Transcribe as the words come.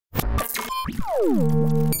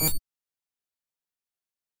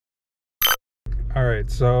All right,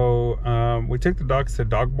 so we took the dogs to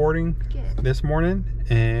dog boarding this morning,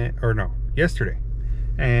 yesterday,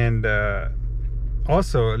 and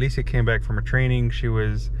also Alicia came back from a training. She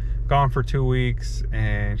was gone for 2 weeks,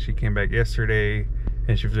 and she came back yesterday,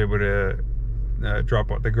 and she was able to drop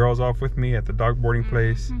the girls off with me at the dog boarding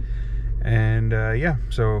place. And yeah,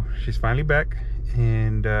 so she's finally back.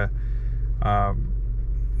 And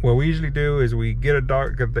what we usually do is we get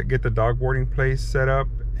the dog boarding place set up,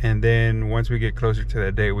 and then once we get closer to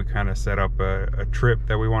that date, we kind of set up a trip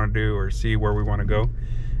that we want to do or see where we want to go.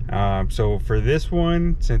 So for this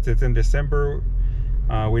one, since it's in December,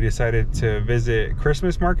 we decided to visit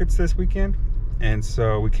Christmas markets this weekend. And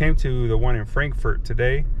so we came to the one in Frankfurt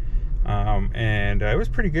today, and it was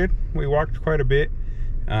pretty good. We walked quite a bit,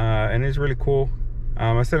 and it's really cool.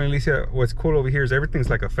 I was telling Alicia, what's cool over here is everything's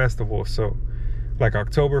like a festival. So like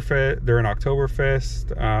Oktoberfest, during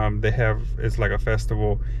Oktoberfest, it's like a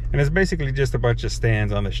festival, and it's basically just a bunch of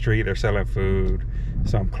stands on the street. They're selling food,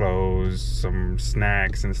 some clothes, some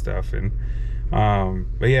snacks and stuff. And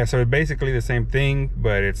but yeah, so it's basically the same thing,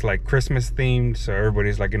 but it's like Christmas themed. So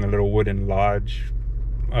everybody's like in a little wooden lodge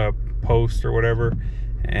post or whatever.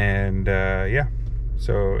 And yeah,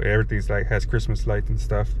 so everything's like has Christmas lights and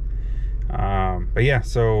stuff. But yeah,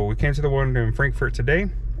 so we came to the one in Frankfurt today,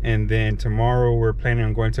 and then tomorrow we're planning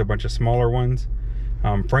on going to a bunch of smaller ones.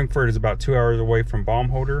 Frankfurt is about 2 hours away from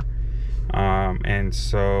Baumholder, and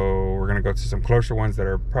so we're gonna go to some closer ones that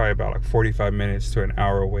are probably about like 45 minutes to an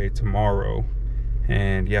hour away tomorrow.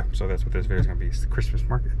 And yeah, so that's what this video is gonna be, is the Christmas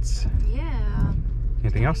markets. Yeah.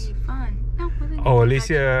 Anything else? Fun. No, oh,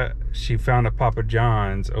 Alicia, she found a Papa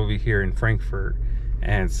John's over here in Frankfurt,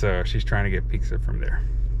 and so she's trying to get pizza from there.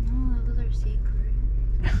 No, that was our secret.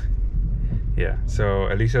 Yeah,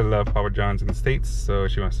 so Alicia loves Papa John's in the States, so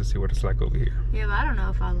she wants to see what it's like over here. Yeah, but I don't know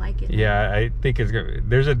if I like it. Yeah, I think it's good.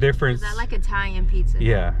 There's a difference. I like Italian pizza.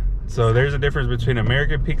 Yeah, so there's a difference between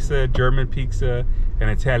American pizza, German pizza, and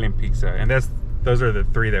Italian pizza, and those are the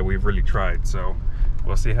three that we've really tried. So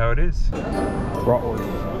we'll see how it is. Bratwurst.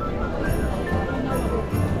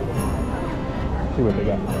 See what they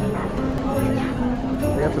got.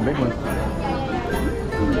 They got some big ones.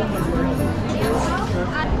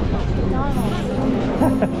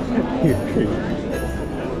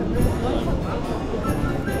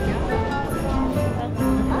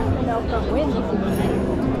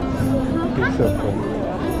 It's so cool.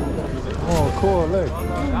 Oh, cool, look.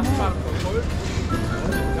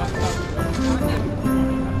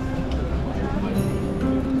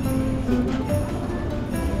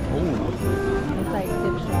 It's like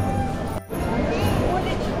dip shop.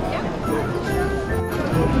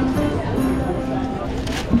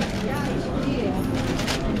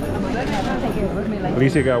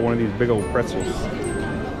 Alicia got one of these big old pretzels.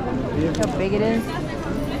 Look how big it is.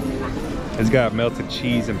 It's got melted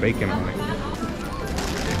cheese and bacon on it.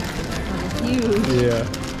 It's huge. Yeah.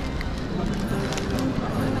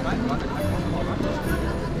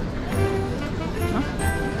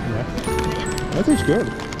 Yeah. That tastes good.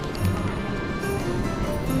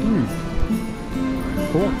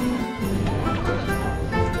 Cool.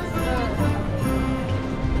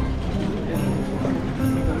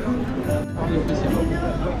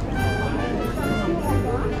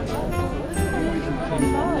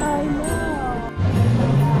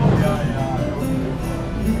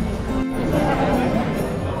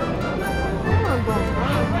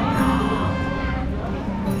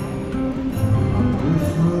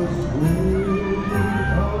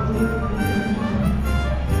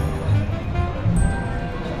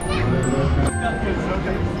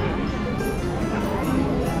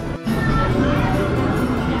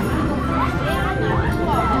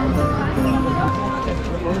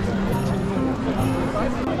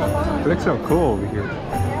 It looks so cool over here.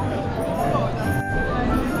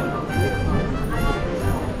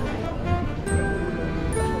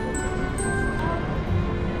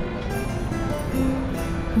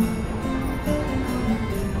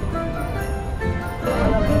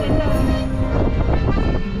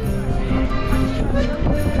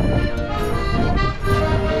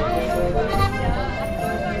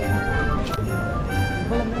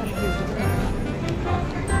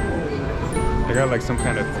 I got like some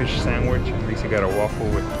kind of fish sandwich. At least you got a waffle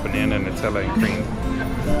with banana, Nutella, and cream.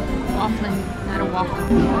 Waffling, not a waffle.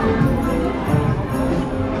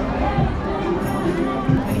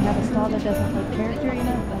 When you have a stall that doesn't have character, you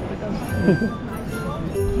know, that's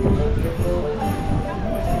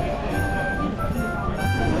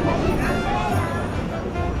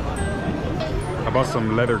what I bought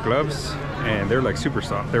some leather gloves and they're like super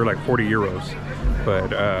soft. They're like 40 euros, but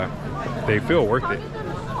they feel worth it.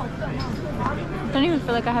 I don't even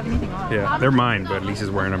feel like I have anything on. Yeah, they're mine, but Lisa's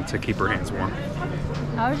wearing them to keep her hands warm.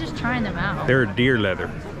 I was just trying them out. They're deer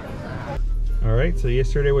leather. All right, so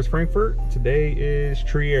yesterday was Frankfurt. Today is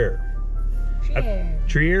Trier.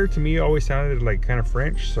 Trier to me always sounded like kind of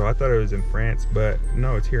French, so I thought it was in France, but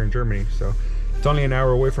no, it's here in Germany. So it's only an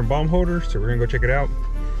hour away from Baumholder, so we're gonna go check it out.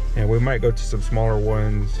 And we might go to some smaller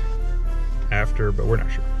ones after, but we're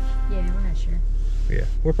not sure. Yeah, we're not sure. Yeah,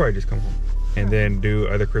 we'll probably just come home and then do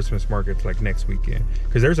other Christmas markets like next weekend.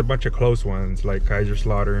 Because there's a bunch of close ones like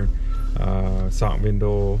Kaiserslautern,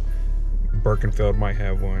 Wendel, Birkenfeld might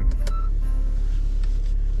have one.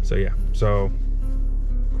 So yeah, so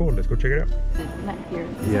cool, let's go check it out. Not here.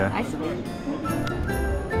 Yeah. I see. I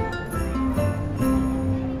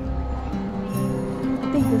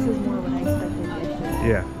think this is more what I expected yesterday.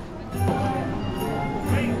 Yeah.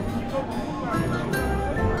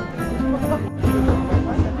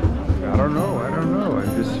 I don't know, I'm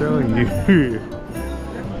just showing you.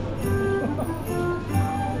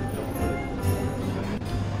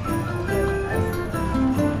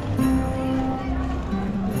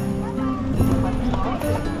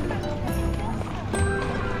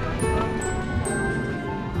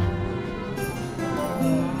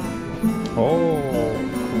 Oh,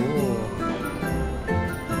 cool.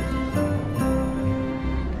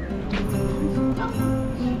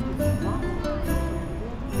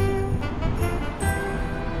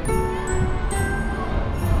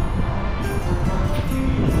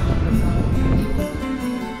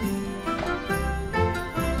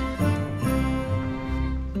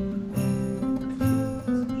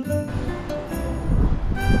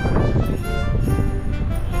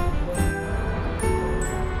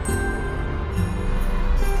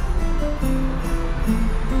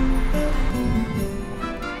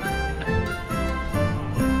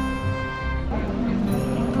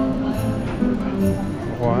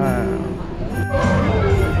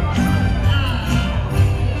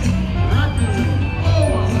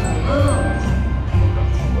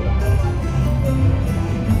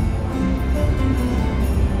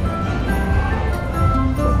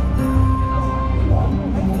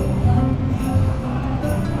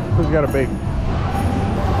 Who's got a baby?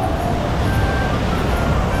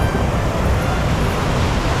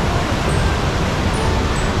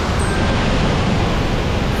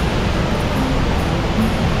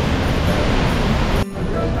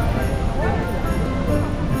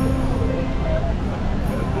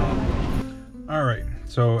 All right,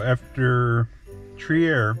 so after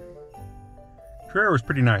Trier was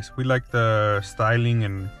pretty nice. We liked the styling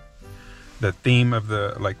and the theme of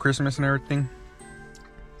the like Christmas and everything.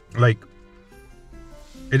 Like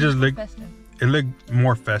it just looked Festive. It looked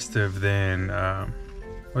more festive than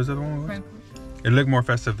what was the other one? Frankfurt. It looked more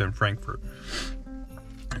festive than Frankfurt,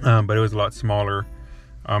 but it was a lot smaller.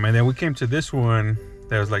 And then we came to this one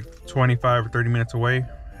that was like 25 or 30 minutes away,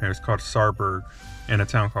 and it was called Saarburg, in a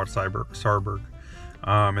town called Saarburg.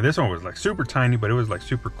 And this one was like super tiny, but it was like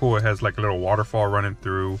super cool. It has like a little waterfall running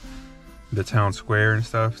through the town square and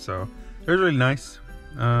stuff, so it was really nice.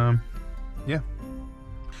 Yeah.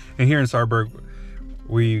 And here in Saarburg,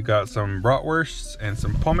 we got some bratwursts and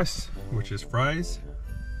some pommes, which is fries.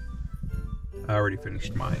 I already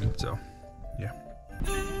finished mine, so yeah.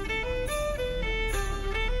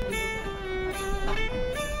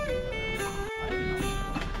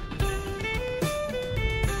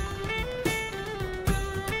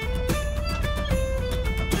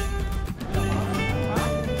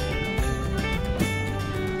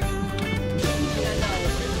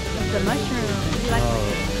 The mushroom. You like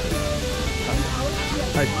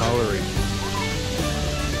I tolerate.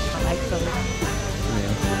 I like those.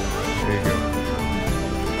 Yeah. There you go.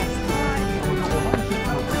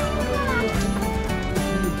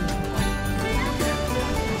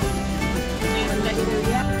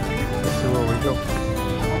 Let's see where we go.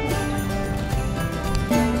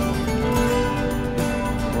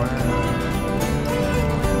 Wow.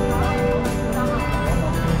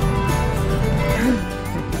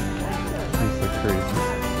 These look crazy.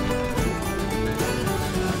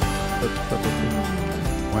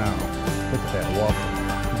 Wow. Look at that waffle.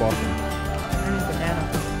 Banana.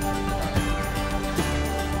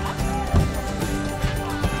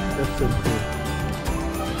 That's so cool.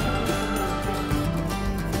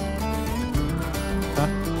 Huh?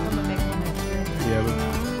 I'm gonna make one next year. Yeah, look.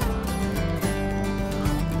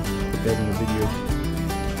 Put that in the video.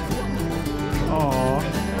 Aww.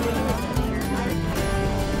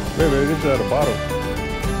 Wait, this is out of bottle.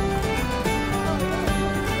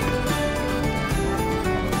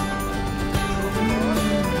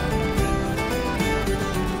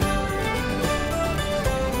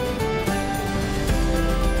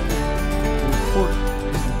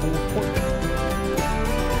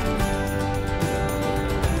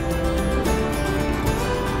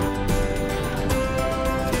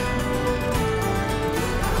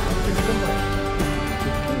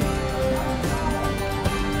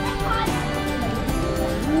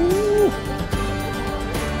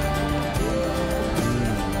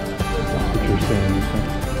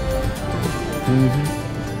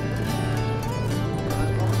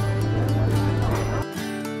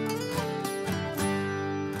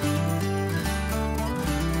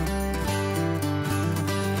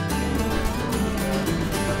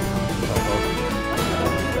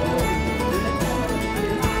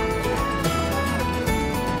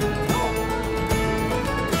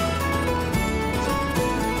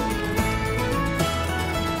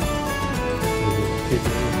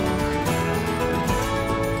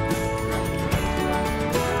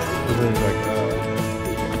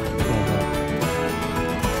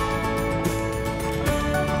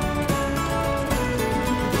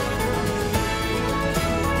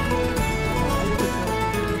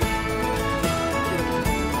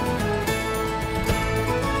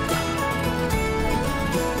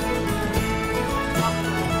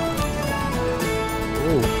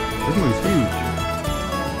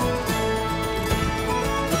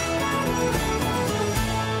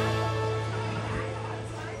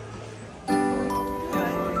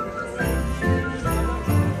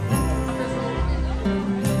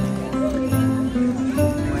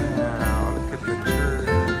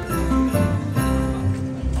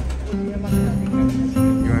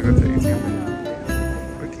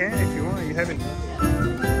 heavy.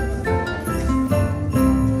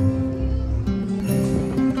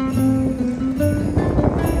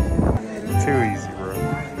 Too easy, bro.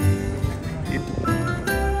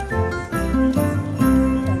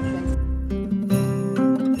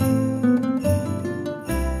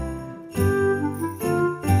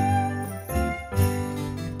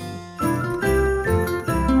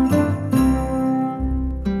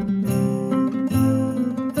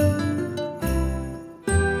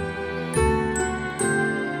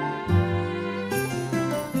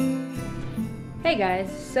 Hey guys,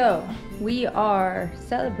 so we are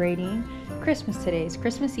celebrating Christmas today. It's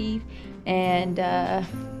Christmas Eve, and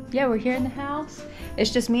yeah, we're here in the house.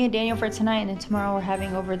 It's just me and Daniel for tonight, and then tomorrow we're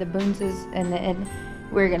having over the Boonses, and then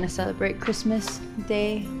we're gonna celebrate Christmas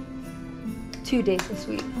Day 2 days this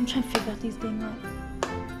week. I'm trying to figure out these things out.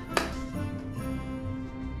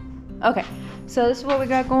 Okay, so this is what we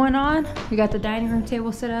got going on. We got the dining room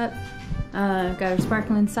table set up. Got our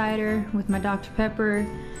sparkling cider with my Dr. Pepper.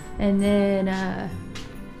 And then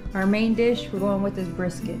our main dish, we're going with this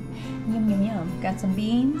brisket. Yum, yum, yum. Got some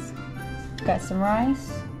beans, got some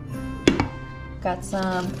rice, got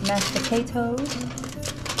some mashed potatoes,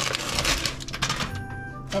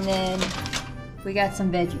 and then we got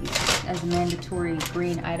some veggies as a mandatory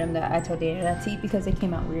green item that I told Daniel not to eat because they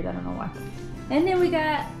came out weird, I don't know why. And then we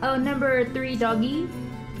got number 3 doggy,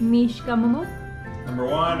 Mishka Momo. Number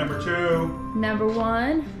 1, number 2. Number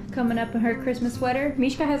 1. Coming up in her Christmas sweater.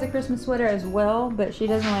 Mishka has a Christmas sweater as well, but she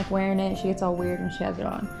doesn't like wearing it. She gets all weird when she has it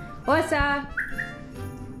on. Osa!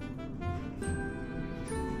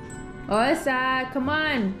 Osa, come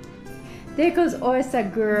on! There goes Osa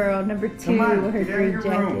girl, number 2 with her green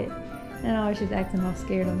jacket. I know, she's acting all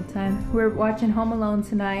scared all the time. We're watching Home Alone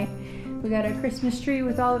tonight. We got our Christmas tree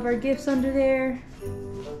with all of our gifts under there.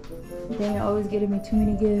 Daniel always getting me too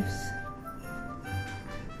many gifts.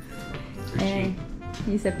 And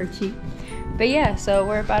he said for cheap. But yeah, so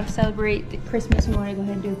we're about to celebrate the Christmas. We want to go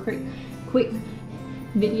ahead and do a quick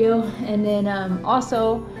video. And then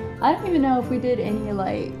also, I don't even know if we did any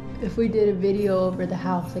if we did a video over the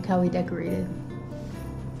house, like how we decorated.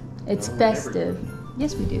 It's festive.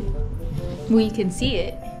 Yes, we do. We can see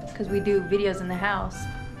it because we do videos in the house.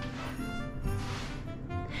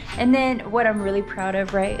 And then what I'm really proud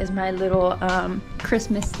of, right, is my little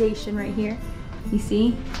Christmas station right here. You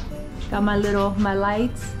see? Got my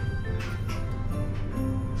lights.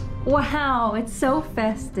 Wow, it's so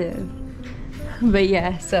festive. But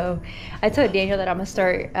yeah, so I told Daniel that I'm gonna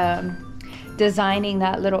start designing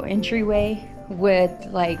that little entryway with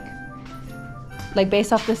like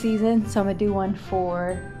based off the season. So I'm gonna do one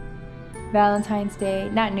for Valentine's Day,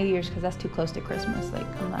 not New Year's because that's too close to Christmas. Like,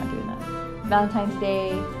 I'm not doing that. Valentine's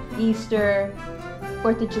Day, Easter,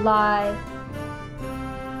 4th of July,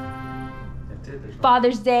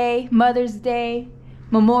 Father's Day, Mother's Day,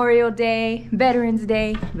 Memorial Day, Veterans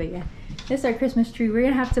Day. But yeah, this is our Christmas tree. We're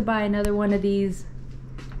gonna have to buy another one of these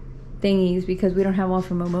thingies because we don't have one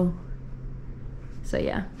for Momo. So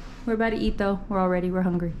yeah, we're about to eat though. We're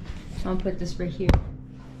hungry. I'm gonna put this right here.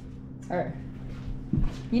 Alright.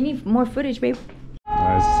 You need more footage, babe.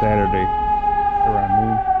 It's Saturday around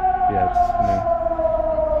noon. Yeah, it's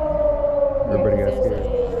noon. Everybody got scared.